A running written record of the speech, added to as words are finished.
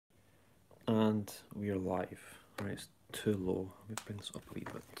And we are live. Right, it's too low. Let me bring this up a wee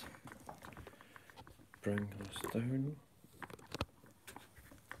bit. Bring this down.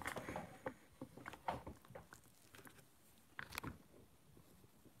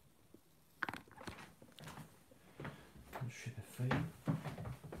 That should be fine.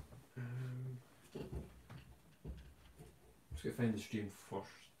 Just gotta find the stream first.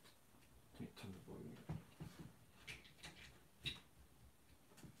 Turn the volume down.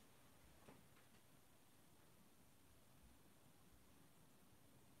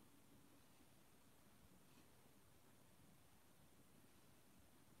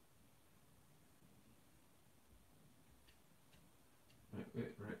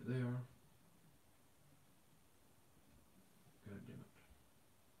 Right there. God damn it.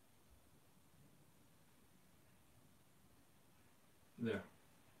 There.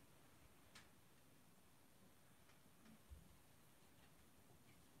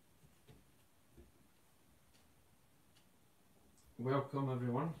 Welcome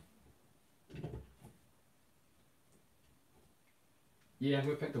everyone. Yeah, I'm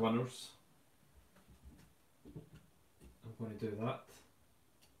going to pick the winners. I'm going to do that.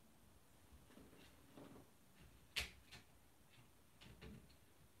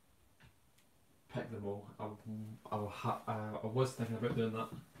 Pick them all. I was thinking about doing that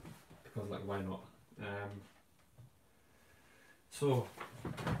because, like, why not? So,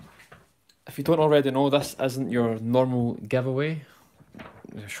 if you don't already know, this isn't your normal giveaway.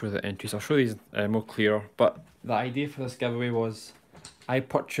 I'll show the entries. I'll show these more clearer. But the idea for this giveaway was I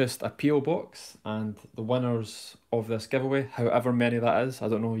purchased a PO box, and the winners of this giveaway, however many that is, I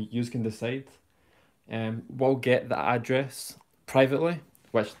don't know, you can decide, will get the address privately,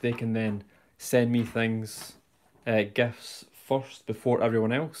 which they can then send me things, gifts first before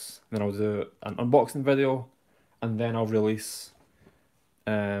everyone else. Then I'll do an unboxing video, and then I'll release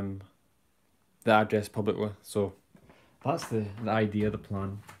the address publicly. So that's the idea, the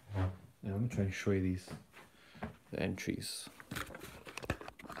plan. Let me try and show you the entries.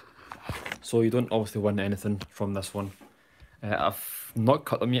 So you don't obviously win anything from this one. I've not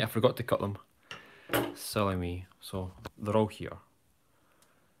cut them yet. I forgot to cut them. Silly me. So they're all here.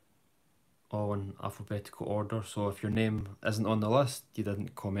 All in alphabetical order. So if your name isn't on the list, you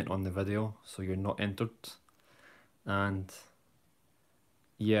didn't comment on the video, so you're not entered. And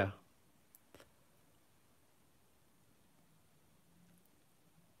yeah.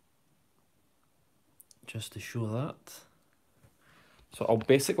 Just to show that. So I'll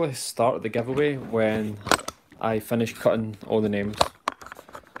basically start the giveaway when I finish cutting all the names.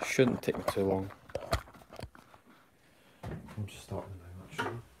 Shouldn't take me too long. I'm just starting now,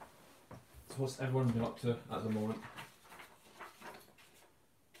 actually. So what's everyone been up to at the moment?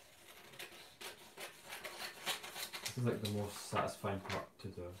 This is like the most satisfying part to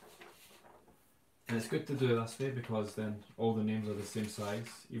do. And it's good to do it this way because then all the names are the same size,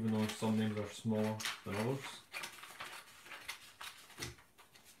 even though some names are smaller than others.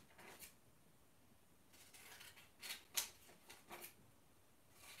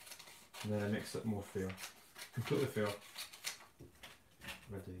 And then it makes it more fair. Completely fair.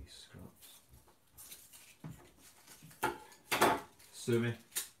 Rid of these scraps. Sue me.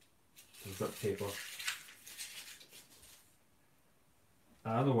 There's that paper.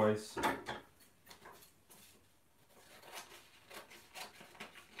 Otherwise,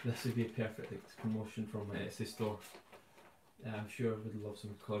 this would be a perfect promotion from my Etsy store. I'm sure I would love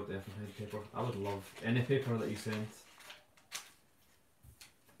some coloured F&H paper. I would love any paper that you send.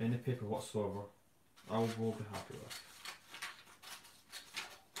 Any paper whatsoever, I will be happy with.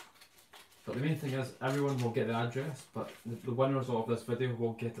 But the main thing is, everyone will get the address, but the winners of this video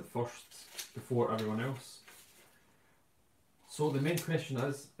will get it first before everyone else. So the main question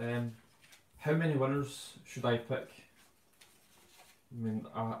is, how many winners should I pick? I mean,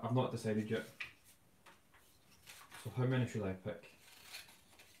 I've not decided yet. So how many should I pick?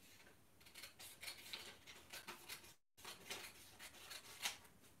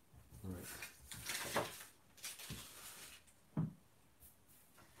 Right.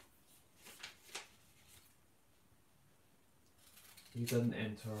 You didn't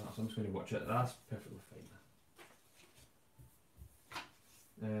enter, so I'm just going to watch it. That's perfectly fine.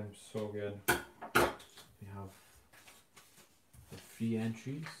 So again, we have the 3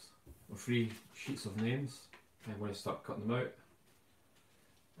 entries, or 3 sheets of names. I'm going to start cutting them out,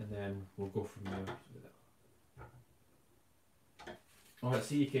 and then we'll go from there. Alright,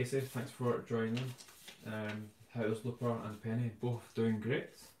 see you Casey, thanks for joining. How's Looper and Penny? Both doing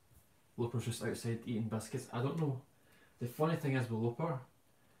great. Looper's just outside eating biscuits. I don't know, the funny thing is with Looper,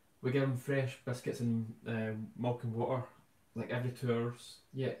 we give him fresh biscuits and milk and water, like every 2 hours.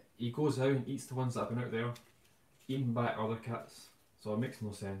 Yeah, he goes out and eats the ones that have been out there, eaten by other cats. So it makes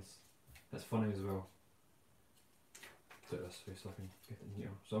no sense. It's funny as well. Do it this way so I can get it in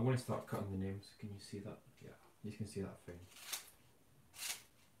here. So I'm going to start cutting the names. Can you see that? Yeah, you can see that fine.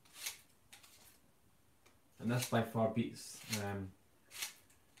 And this by far beats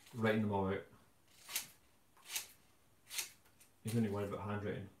writing them all out. You don't need to worry about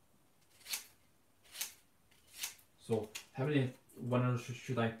handwriting. So how many winners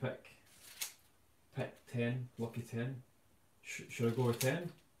should I pick? Pick 10, lucky 10. Should I go with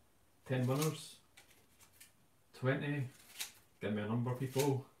 10? 10 winners? 20? Give me a number,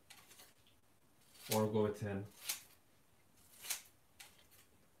 people. Or I'll go with 10.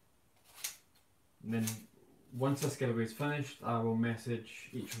 And then once this giveaway is finished, I will message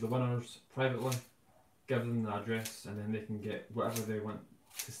each of the winners privately, give them the address, and then they can get whatever they want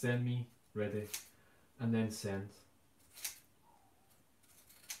to send me ready, and then send.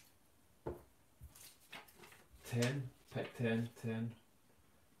 10, pick 10, 10.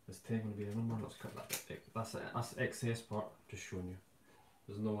 Is 10 going to be the number? Let's cut that bit. That's the excess part, just showing you.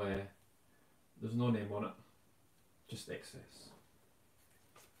 There's no name on it, just excess.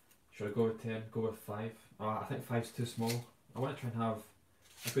 Should I go with 10? Go with 5? I think 5's too small. I want to try and have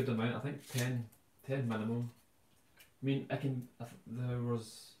a good amount. I think 10 minimum. I mean, there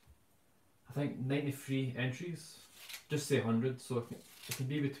was, I think 93 entries. Just say 100, so it can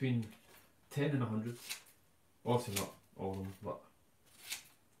be between 10 and 100. Obviously not all of them, but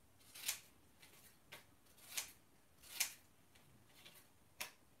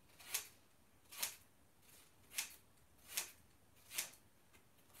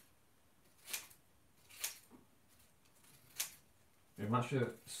I'm actually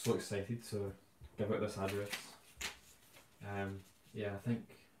so excited to give out this address. Yeah, I think,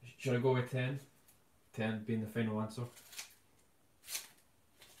 should I go with 10? 10 being the final answer.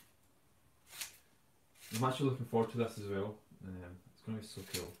 I'm actually looking forward to this as well. It's going to be so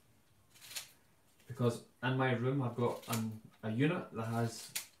cool. Because in my room I've got a unit that has,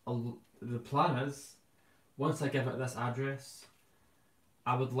 the plan is, once I give it this address,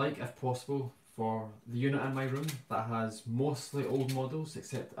 I would like, if possible, for the unit in my room that has mostly old models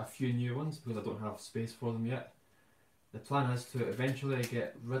except a few new ones because I don't have space for them yet. The plan is to eventually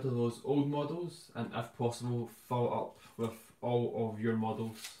get rid of those old models and, if possible, fill it up with all of your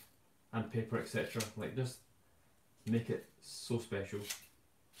models and paper, etc. Like, just make it so special.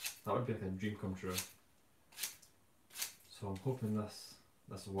 That would be like a dream come true. So I'm hoping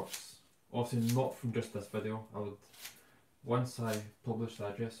this works. Obviously not from just this video. Once I publish the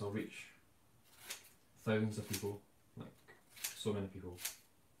address, I'll reach thousands of people, like so many people.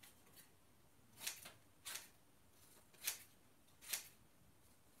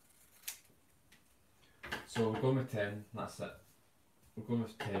 So we're going with 10, that's it. We're going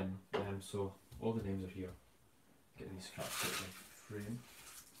with 10, so all the names are here. Get these scraps out of the frame.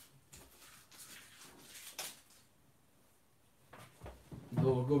 No,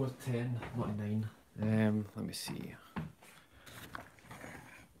 we'll go with 10, not 9. Let me see.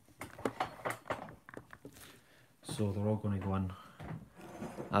 So they're all going to go in,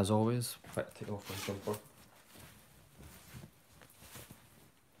 as always. In fact, take off my jumper.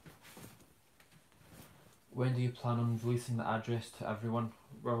 When do you plan on releasing the address to everyone?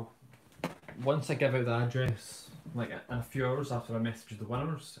 Well, once I give out the address, like in a few hours after I message the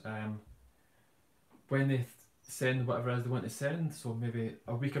winners, when they send whatever it is they want to send, so maybe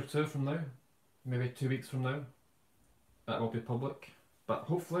a week or two from now, maybe 2 weeks from now, it will be public. But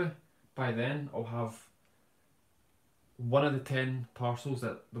hopefully by then I'll have one of the 10 parcels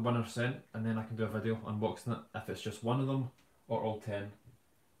that the winner sent, and then I can do a video unboxing it if it's just one of them or all 10.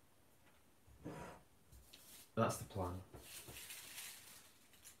 That's the plan.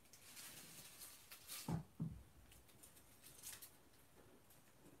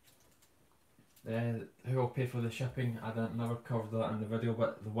 Who will pay for the shipping? I never covered that in the video,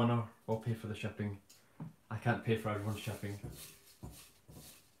 but the winner will pay for the shipping. I can't pay for everyone's shipping,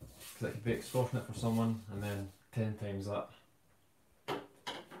 because it could be extortionate for someone, and then 10 times that,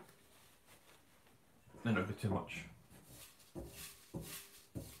 then it would be too much.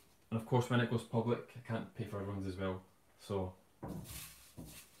 And of course when it goes public, I can't pay for everyone's as well. So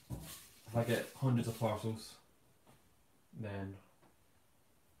if I get hundreds of parcels, then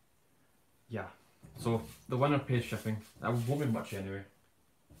yeah. So the winner pays shipping. That won't be much anyway.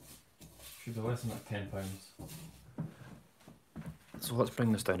 Should be less than like £10. So let's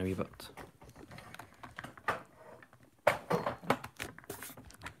bring this down a wee bit.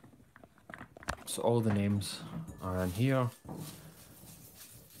 So all the names are in here.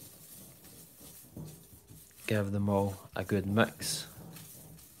 give them all a good mix.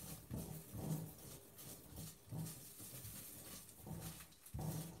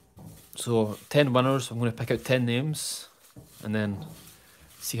 So 10 winners, I'm going to pick out 10 names and then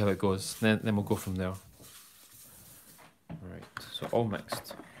see how it goes. Then we'll go from there. Right, so all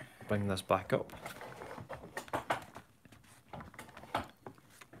mixed. Bring this back up.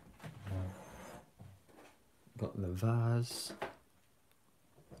 Got the vase.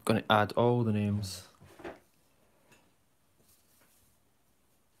 Going to add all the names.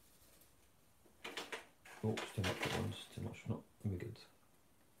 Oh, it's too much at once, too much. No, we good.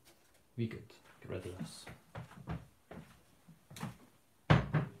 We good. Get rid of this.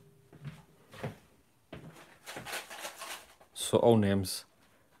 So all names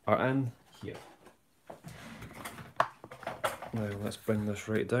are in here. Now let's bring this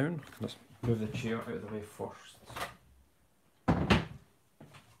right down. Let's move the chair out of the way first.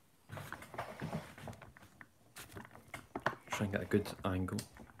 Try and get a good angle.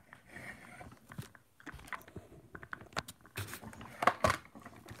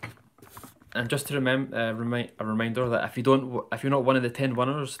 And just to a reminder that if you're not one of the 10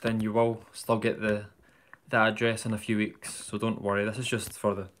 winners, then you will still get the address in a few weeks. So don't worry. This is just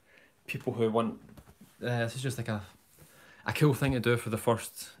for the people who want. This is just like a cool thing to do for the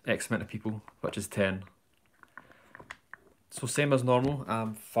first X amount of people, which is 10. So same as normal.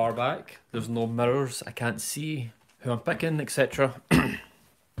 I'm far back. There's no mirrors. I can't see who I'm picking, etc.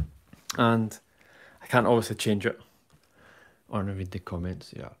 And I can't obviously change it. Or read the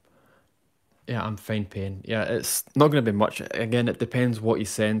comments. Yeah. Yeah, I'm fine paying. Yeah, it's not going to be much. Again, it depends what you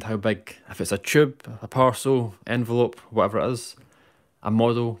send, how big. If it's a tube, a parcel, envelope, whatever it is, a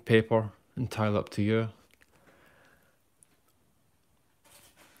model, paper, entirely up to you.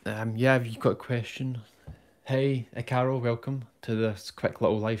 Yeah, if you've got a question. Hey, Carol, welcome to this quick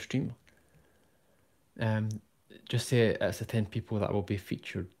little live stream. Just say it's the 10 people that will be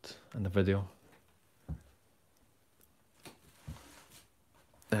featured in the video.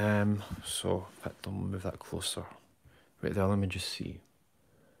 So I'll move that closer. Right there, let me just see.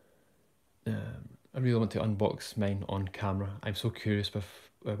 I really want to unbox mine on camera. I'm so curious with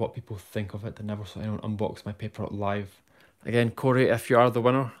what people think of it. I never saw anyone unbox my paper live. Again, Corey, if you are the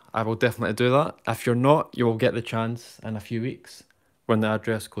winner, I will definitely do that. If you're not, you will get the chance in a few weeks when the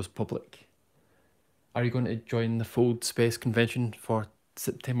address goes public. Are you going to join the Fold Space Convention for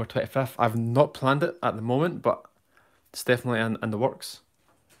September 25th? I've not planned it at the moment, but it's definitely in the works.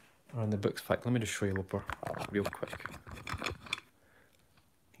 Or in the books. In fact, let me just show you Loper real quick.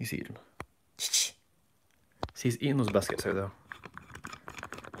 He's eating. See, he's eating those biscuits out there.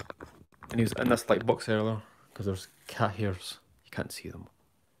 And he was in this like box earlier because there's cat hairs. You can't see them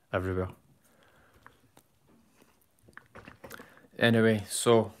everywhere. Anyway,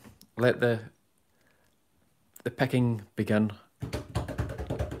 so let the picking begin.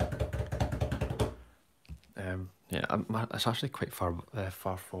 Yeah, it's actually quite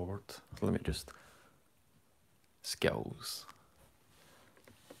far forward. Let me just skills.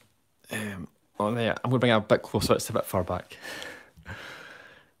 Oh yeah, I'm gonna bring it a bit closer. It's a bit far back.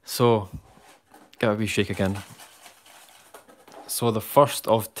 So, give it a wee shake again. So the first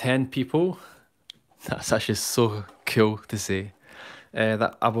of 10 people. That's actually so cool to say.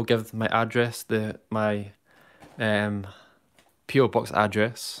 That I will give my address. My PO box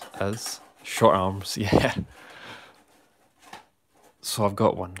address is Short Arms. Yeah. So I've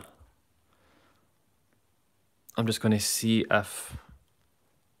got one. I'm just going to see if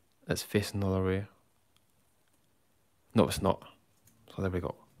it's facing the other way. No, it's not. So there we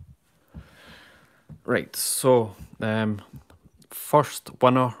go. Right, so first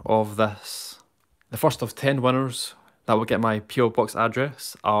winner of this, the first of 10 winners that will get my PO box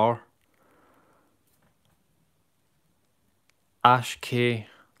address are Ash K.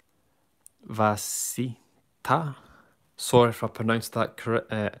 Vasita. Sorry if I pronounced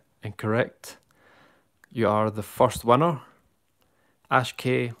that incorrect. You are the first winner. Ash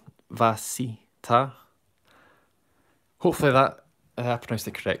K. Vasita. Hopefully that I pronounced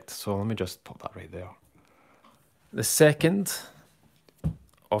it correct. So let me just pop that right there. The second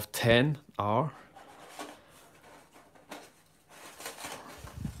of 10 are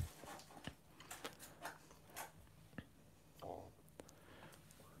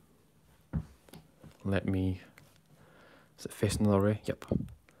is it facing the other way? Yep.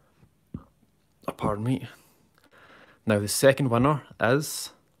 Oh, pardon me. Now the second winner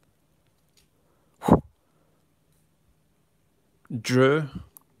is Drew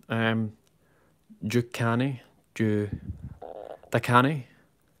Dakani.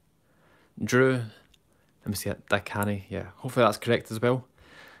 Drew, let me see it, Dakani, yeah. Hopefully that's correct as well.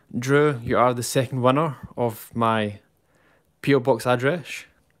 Drew, you are the second winner of my PO Box address.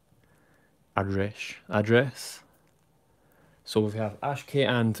 So we have Ashk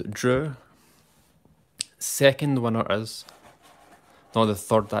and Drew. Second winner is... No, the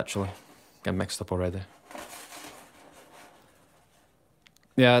third actually. Get mixed up already.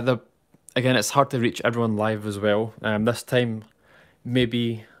 Yeah, again, it's hard to reach everyone live as well. This time,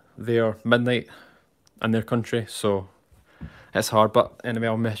 maybe they're midnight in their country, so it's hard. But anyway,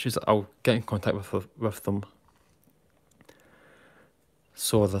 I'll get in contact with them.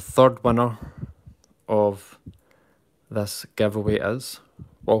 So the third winner of this giveaway is...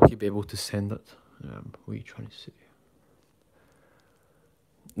 Will he be able to send it? What are you trying to say?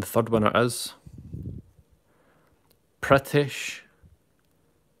 The third winner is Pritish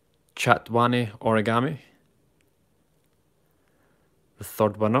Chatwani Origami. The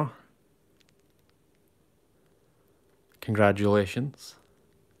third winner. Congratulations.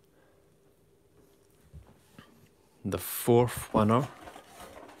 The fourth winner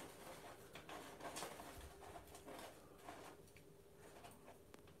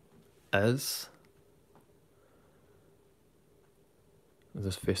is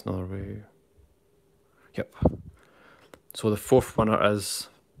this face another way? Yep. So the fourth winner is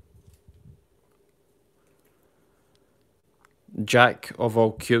Jack of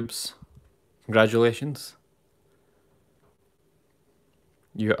all cubes. Congratulations.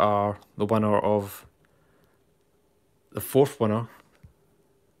 You are the winner of the fourth winner.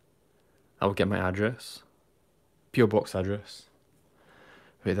 I will get my address. PO Box address.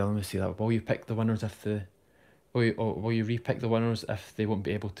 Wait, let me see that. Will you pick the winners if the... Will you re-pick the winners if they won't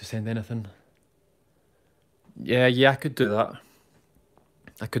be able to send anything? Yeah, I could do that.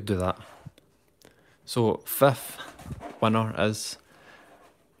 I could do that. So, fifth winner is...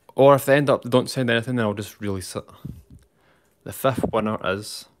 Or if they end up don't send anything, then I'll just release it. The fifth winner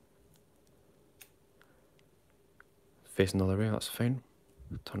is... Face another way, that's fine.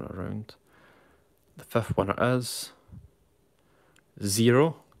 Turn it around. The fifth winner is...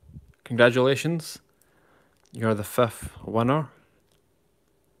 0. Congratulations. You're the fifth winner.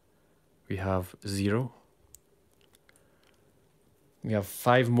 We have 0. We have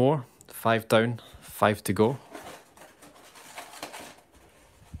 5 more. 5 down, 5 to go.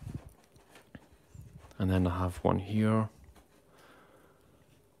 And then I have one here.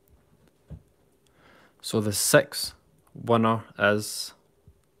 So the sixth winner is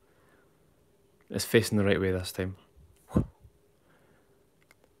facing the right way this time.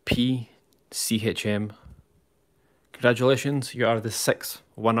 PCHM. Congratulations, you are the sixth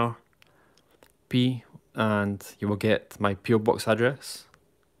winner, P, and you will get my PO Box address.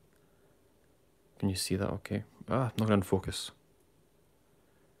 Can you see that? Okay. Not going to focus.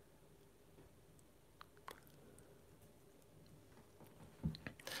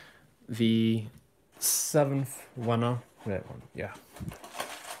 The seventh winner, right one, yeah.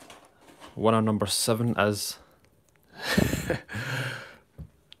 Winner number 7 is...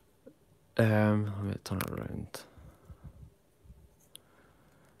 let me turn it around.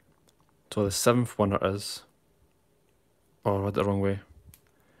 So the 7th winner is... Oh, I read it the wrong way.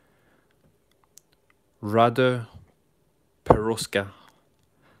 Radu Peroska.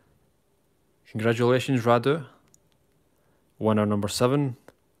 Congratulations, Radu. Winner number 7.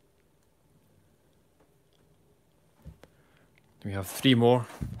 We have 3 more.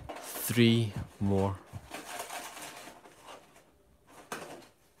 3 more.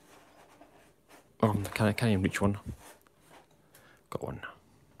 Oh, I can't even reach one. Got one.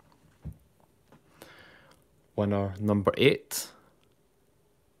 Winner number 8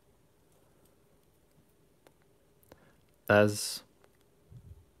 is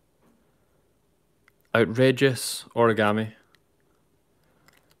Outrageous Origami.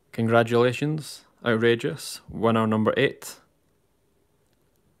 Congratulations, Outrageous. Winner number 8.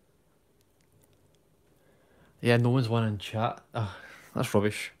 Yeah, no one's won in chat. Oh, that's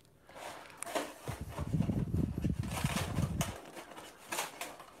rubbish.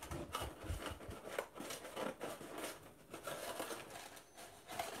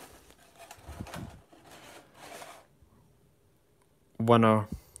 Winner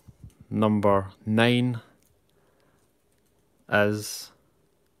number 9 is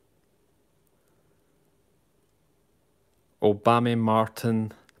Obama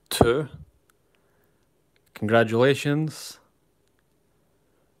Martin 2. Congratulations.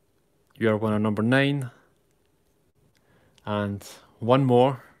 You are winner number 9. And one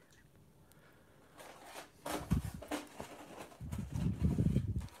more.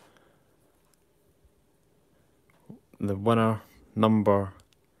 The winner number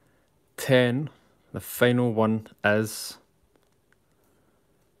 10, the final one is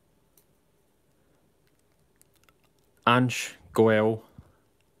Ange Goel.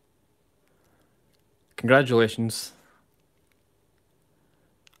 Congratulations,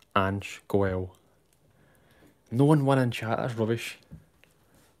 Ange Goel. No one won in chat, that's rubbish.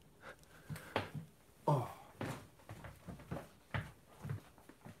 Oh.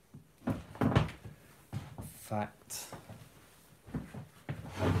 Fact.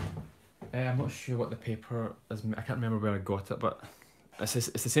 I'm not sure what the paper is. I can't remember where I got it, but it's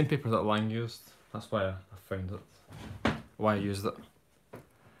the same paper that Lang used. That's why I found it. Why I used it.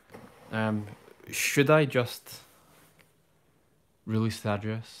 Should I just release the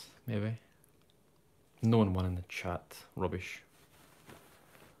address? Maybe. No one won in the chat. Rubbish.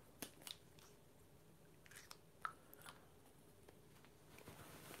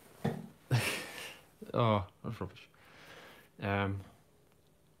 Oh, that's rubbish. Let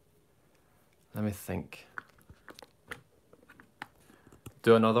me think.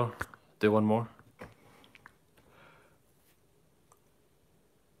 Do another. Do one more.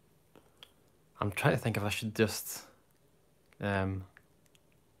 I'm trying to think if I should just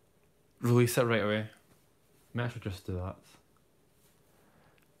release it right away. Maybe I should just do that.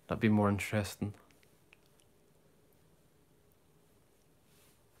 That'd be more interesting.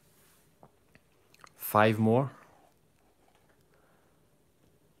 Five more.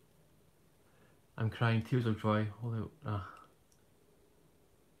 I'm crying tears of joy. Hold out.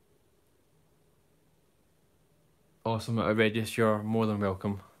 Awesome, Outrageous, you're more than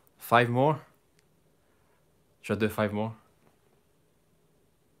welcome. Five more? Should I do five more?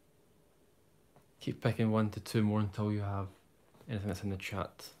 Keep picking 1 to 2 more until you have anything that's in the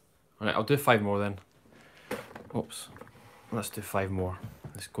chat. Alright, I'll do 5 more then. Oops. Let's do 5 more.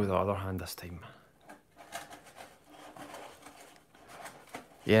 Let's go with the other hand this time.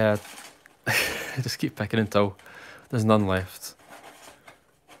 Yeah, just keep picking until there's none left.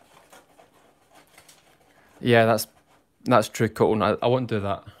 Yeah, that's true, Colton. I won't do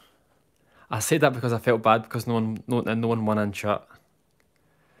that. I said that because I felt bad because no one won in chat.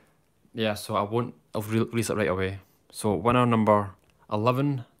 Yeah, so I'll release it right away. So winner number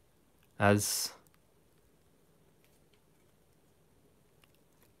 11 is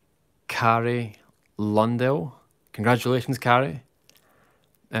Carrie Lundell. Congratulations, Carrie.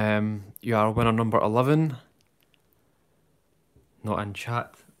 You are winner number 11. Not in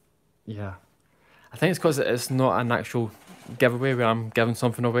chat. Yeah. I think it's because it's not an actual giveaway where I'm giving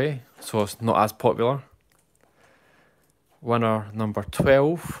something away, so it's not as popular. Winner number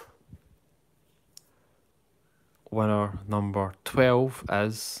 12. Winner number 12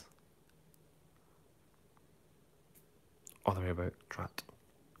 is... other way about, drat.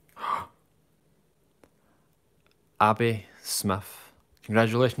 Abby Smith.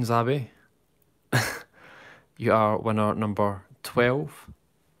 Congratulations, Abby. You are winner number 12.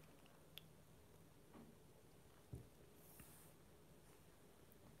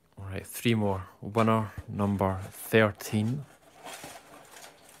 Alright, 3 more. Winner number 13.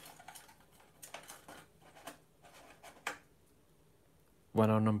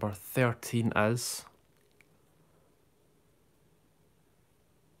 Winner number 13 is...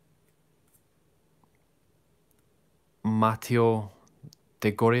 Matteo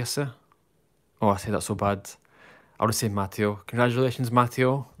De Goriese. Oh, I say that so bad. I'll just say Matteo. Congratulations,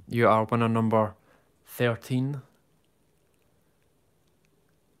 Matteo. You are winner number 13.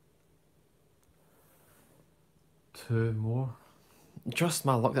 Two more. Just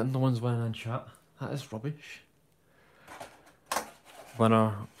my luck that no one's winning in chat. That is rubbish.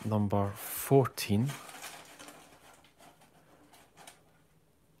 Winner number 14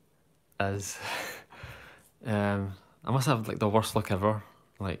 is... I must have like the worst luck ever.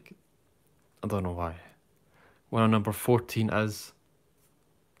 Like, I don't know why. Winner number 14 is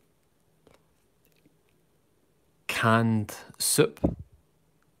Canned Soup.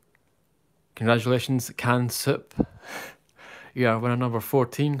 Congratulations, Canned Soup. You are winner number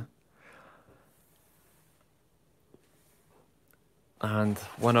 14. And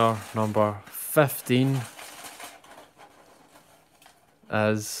winner number 15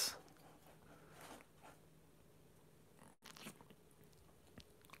 is...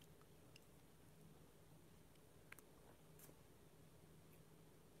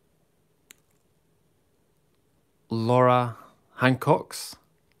 Laura Hancock's.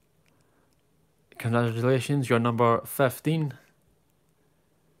 Congratulations, you're number 15.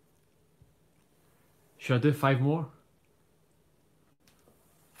 Should I do 5 more?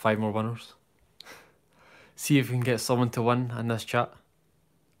 5 more winners. See if we can get someone to win in this chat.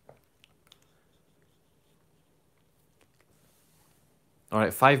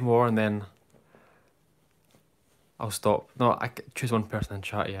 Alright, 5 more and then I'll stop. No, I choose one person in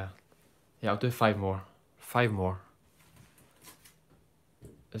chat, yeah. Yeah, I'll do 5 more. 5 more.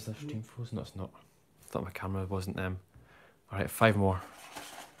 Is this stream frozen? No, it's not. I thought my camera wasn't Alright, 5 more.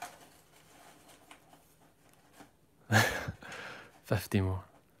 50 more.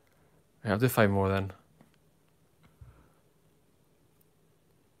 Right, I'll do 5 more then.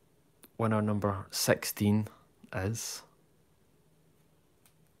 Winner number 16 is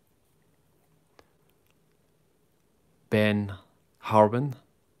Ben Harwin.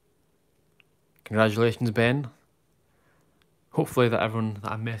 Congratulations, Ben. Hopefully that everyone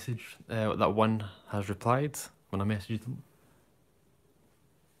that I messaged, that one has replied when I messaged them.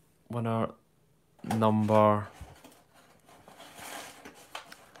 Winner number...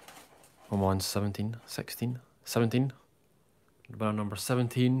 I'm on 17, 16, 17. Winner number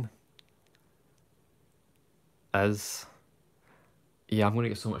 17 is... Yeah, I'm going to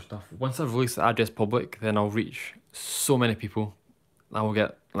get so much stuff. Once I've released the address public, then I'll reach so many people. I will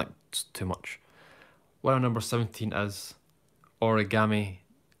get, like, too much. Winner number 17 is Origami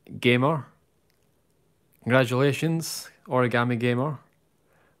Gamer. Congratulations, Origami Gamer.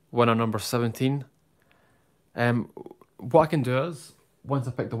 Winner number 17. What I can do is, once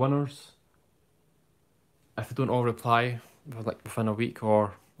I pick the winners, if they don't all reply like within a week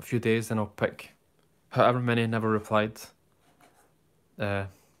or a few days, then I'll pick however many never replied.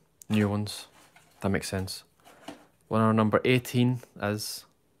 New ones. That makes sense. Winner number 18 is...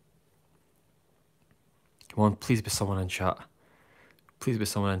 Come on, please be someone in chat. Please be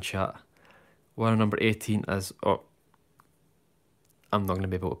someone in chat. Winner number 18 is... Oh, I'm not going to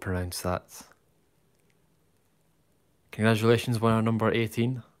be able to pronounce that. Congratulations, winner number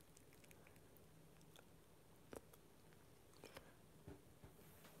 18.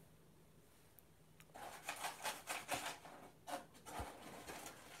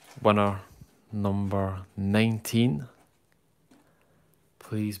 Winner number 19.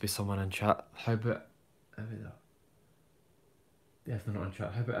 Please be someone in chat. How about yeah, if they're not in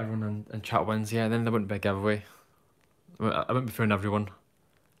chat, how about everyone in chat wins? Yeah, then there wouldn't be a giveaway. I wouldn't be fair on everyone.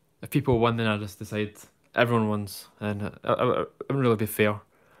 If people win, then I just decide everyone wins, and it wouldn't really be fair.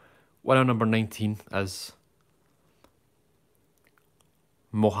 Winner number 19 is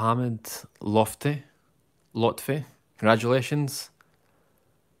Mohammed Lotfi. Congratulations,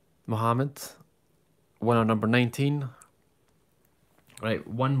 Mohammed. Winner number 19. Right,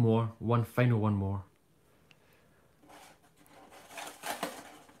 one more, one more.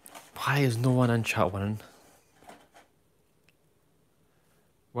 Why is no one in chat winning?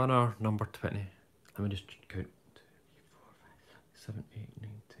 Winner number 20. Let me just count. 2, 3, 4, 5, 7, 8,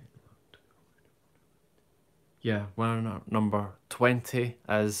 9, 10, 11, 12. Yeah, winner number 20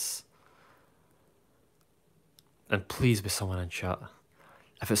 is... And please be someone in chat.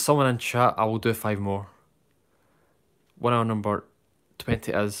 If it's someone in chat, I will do 5 more. Winner number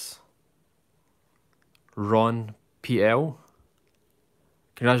 20 is Ron PL.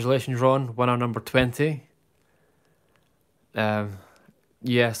 Congratulations, Ron. Winner number 20.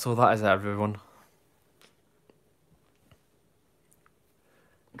 Yeah, so that is it, everyone.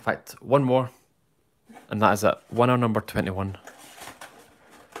 In fact, one more, and that is it. Winner number 21.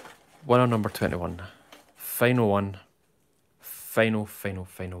 Winner number 21. Final one. Final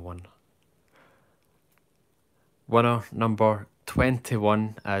one. Winner number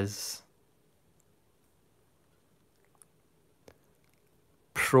 21 is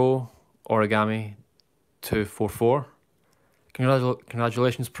Pro Origami 244.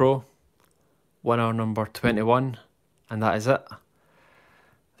 Congratulations, Pro. Winner number 21, and that is it.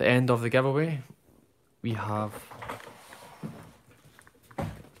 The end of the giveaway. We have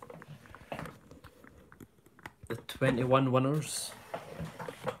the 21 winners.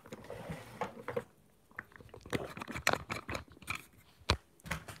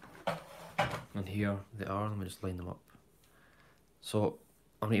 And here they are. Let me just line them up. So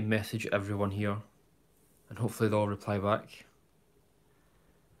I'm going to message everyone here, and hopefully they'll reply back.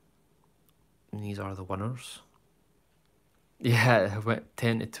 And these are the winners. Yeah, it went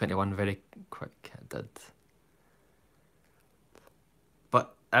 10 to 21 very quick, it did.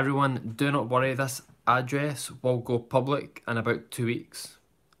 But everyone, do not worry, this address will go public in about 2 weeks.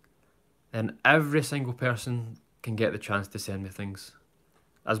 And every single person can get the chance to send me things.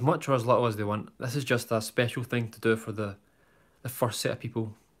 As much or as little as they want. This is just a special thing to do for the first set of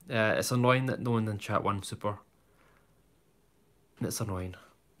people. It's annoying that no one in chat won super. And it's annoying.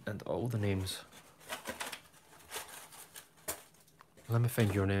 And all the names. Let me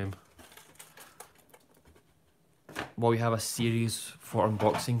find your name. Well, we have a series for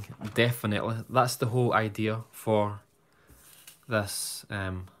unboxing. Definitely. That's the whole idea for this,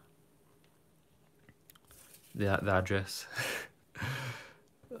 the address.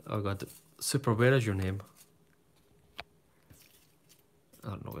 Oh god. Super, where is your name? I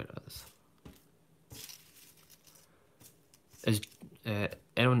don't know where it is. Is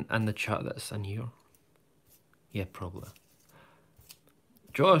anyone in the chat that's in here? Yeah, probably.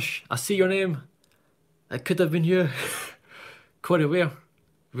 Josh, I see your name. It could have been you. Corey, where?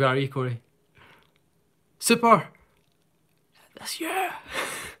 Where are you, Corey? Super! That's you!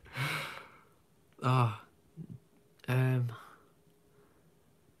 Ah,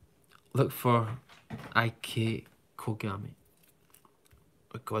 look for IK Kogami.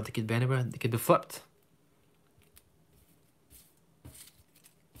 Oh god, they could be anywhere. They could be flipped.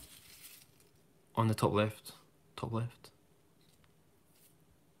 On the top left. Top left.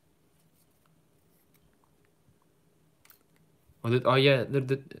 Oh yeah,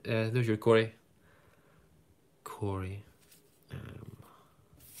 there's your Corey. Corey.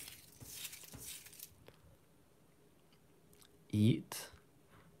 Eat.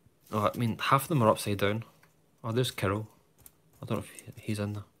 Oh, I mean, half of them are upside down. Oh, there's Kirill. I don't know if he's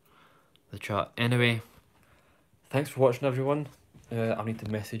in the chat. Anyway, thanks for watching, everyone. I need to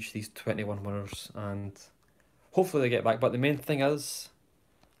message these 21 winners and hopefully they get back. But the main thing is,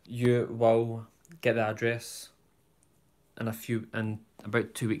 you will get the address in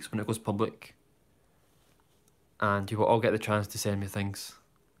about 2 weeks when it goes public, and you will all get the chance to send me things,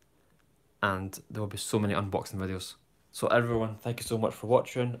 and there will be so many unboxing videos. So everyone, thank you so much for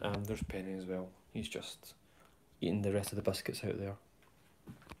watching, and there's Penny as well. He's just eating the rest of the biscuits out there.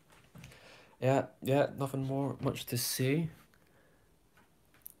 Yeah, nothing much to say.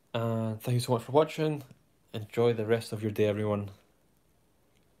 And thank you so much for watching. Enjoy the rest of your day, everyone.